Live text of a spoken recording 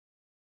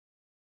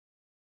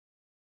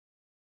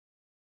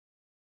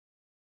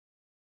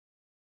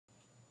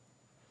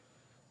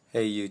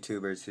Hey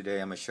YouTubers,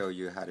 today I'm going to show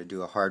you how to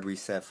do a hard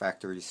reset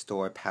factory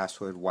restore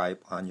password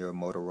wipe on your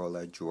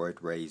Motorola Droid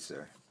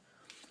Razr.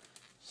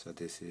 So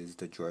this is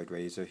the Droid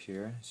Razr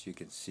here, as you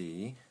can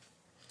see.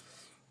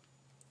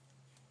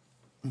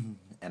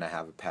 And I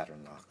have a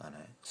pattern lock on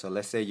it. So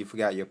let's say you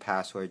forgot your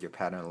password, your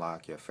pattern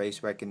lock, your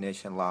face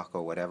recognition lock,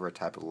 or whatever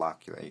type of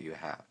lock that you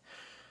have.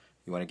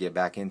 You want to get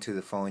back into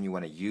the phone, you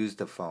want to use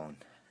the phone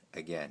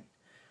again.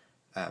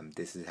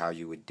 This is how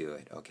you would do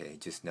it. Okay,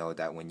 just know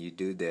that when you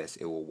do this,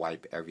 it will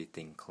wipe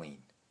everything clean.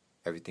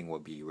 Everything will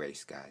be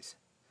erased, guys.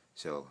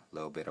 So a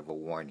little bit of a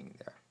warning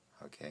there.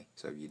 Okay,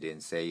 so if you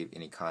didn't save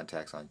any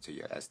contacts onto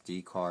your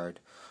SD card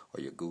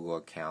or your Google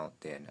account,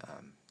 then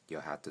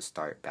you'll have to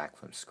start back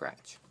from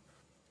scratch.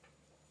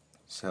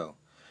 So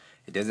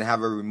it doesn't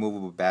have a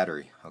removable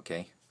battery.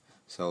 Okay,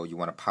 so you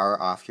want to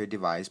power off your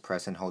device.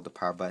 Press and hold the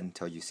power button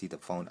until you see the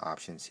phone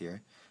options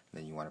here.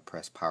 Then you want to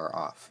press power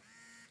off.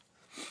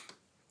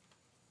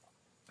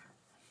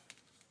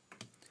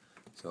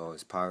 So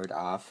it's powered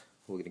off.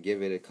 We're going to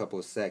give it a couple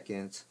of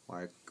seconds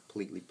while it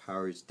completely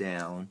powers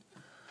down.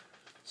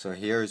 So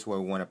here's where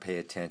we want to pay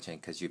attention,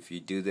 because if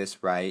you do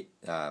this right,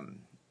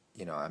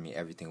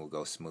 everything will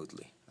go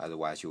smoothly.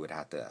 Otherwise, you would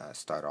have to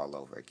start all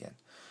over again.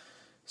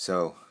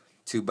 So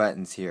two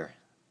buttons here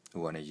we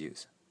want to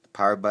use: the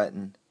power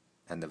button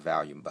and the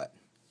volume button.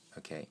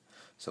 Okay.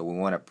 So we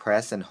want to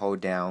press and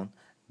hold down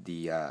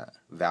the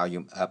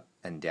volume up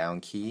and down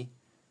key.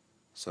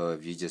 So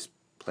if you just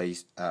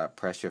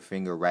press your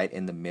finger right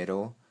in the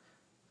middle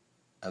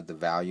of the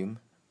volume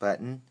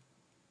button,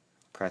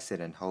 press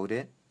it and hold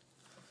it,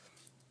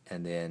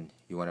 and then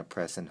you want to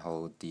press and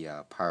hold the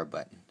power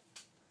button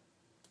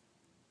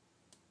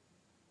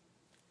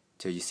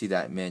till you see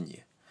that menu.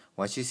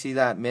 Once you see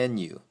that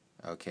menu,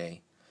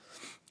 okay,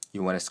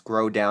 you want to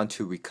scroll down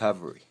to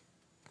recovery.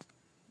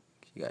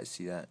 You guys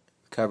see that?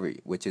 Recovery,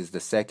 which is the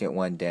second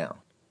one down.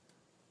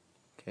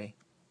 Okay,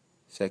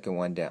 second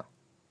one down.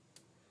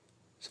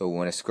 So we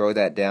want to scroll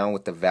that down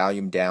with the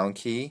volume down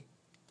key.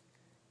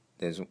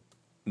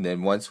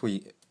 Then once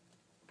we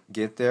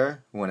get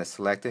there, we want to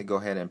select it. Go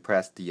ahead and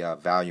press the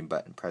volume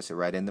button. Press it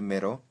right in the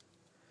middle.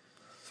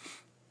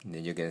 And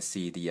then you're going to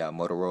see the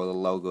Motorola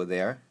logo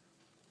there,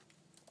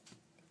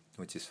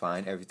 which is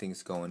fine.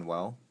 Everything's going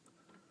well.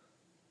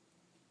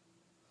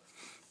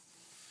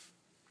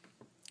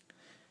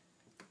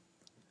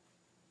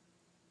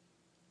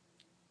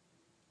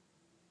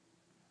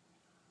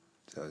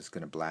 So it's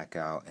going to black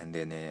out, and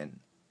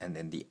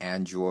then the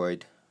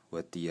Android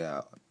with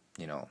the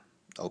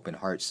open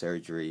heart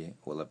surgery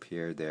will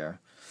appear there.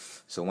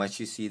 So once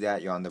you see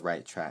that, you're on the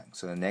right track.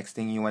 So the next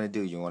thing you want to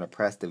do, you want to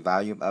press the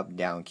volume up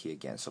down key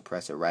again. So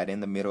press it right in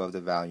the middle of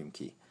the volume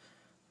key.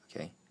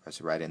 Okay, press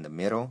it right in the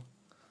middle.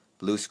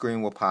 Blue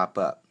screen will pop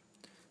up.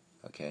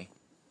 Okay,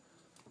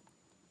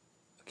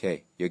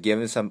 you're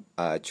given some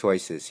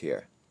choices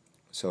here.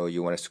 So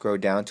you want to scroll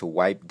down to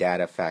wipe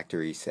data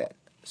factory reset.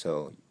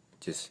 So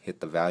just hit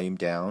the volume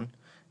down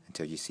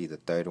until you see the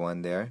third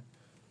one there.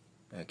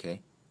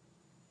 Okay.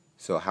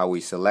 So how we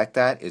select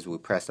that is we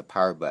press the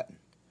power button.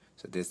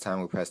 So this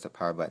time we press the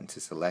power button to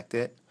select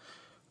it.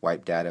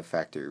 Wipe data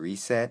factory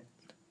reset.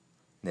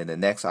 Then the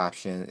next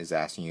option is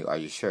asking you, are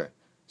you sure?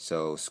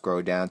 So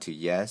scroll down to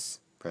yes,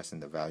 pressing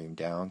the volume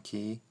down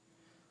key.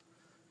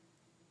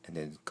 And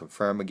then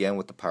confirm again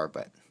with the power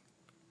button.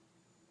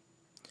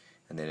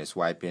 And then it's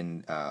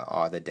wiping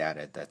all the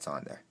data that's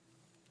on there.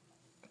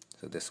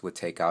 So this would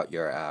take out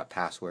your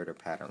password or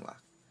pattern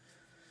lock.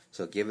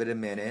 So give it a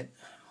minute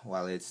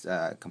while it's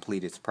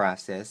complete its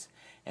process,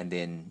 and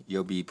then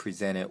you'll be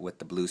presented with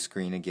the blue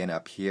screen again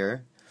up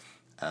here.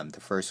 The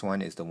first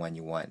one is the one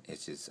you want.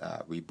 It's just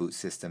Reboot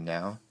System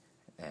Now,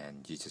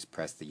 and you just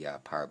press the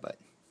power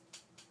button.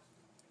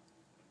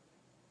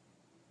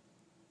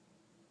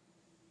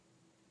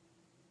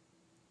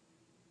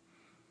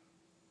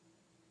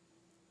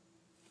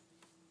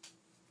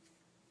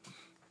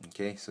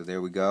 Okay, so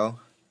there we go.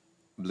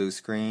 Blue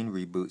screen,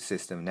 Reboot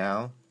System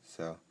Now.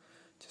 So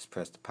just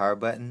press the power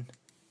button,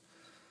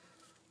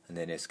 and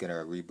then it's going to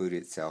reboot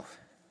itself.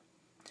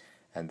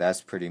 And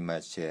that's pretty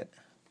much it.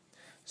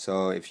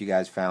 So if you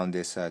guys found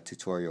this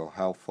tutorial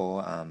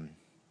helpful,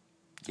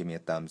 give me a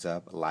thumbs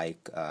up,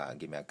 like,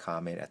 give me a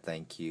comment, a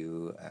thank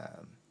you,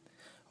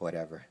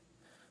 whatever.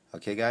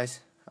 Okay guys?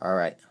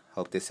 Alright,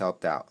 hope this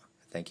helped out.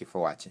 Thank you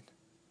for watching.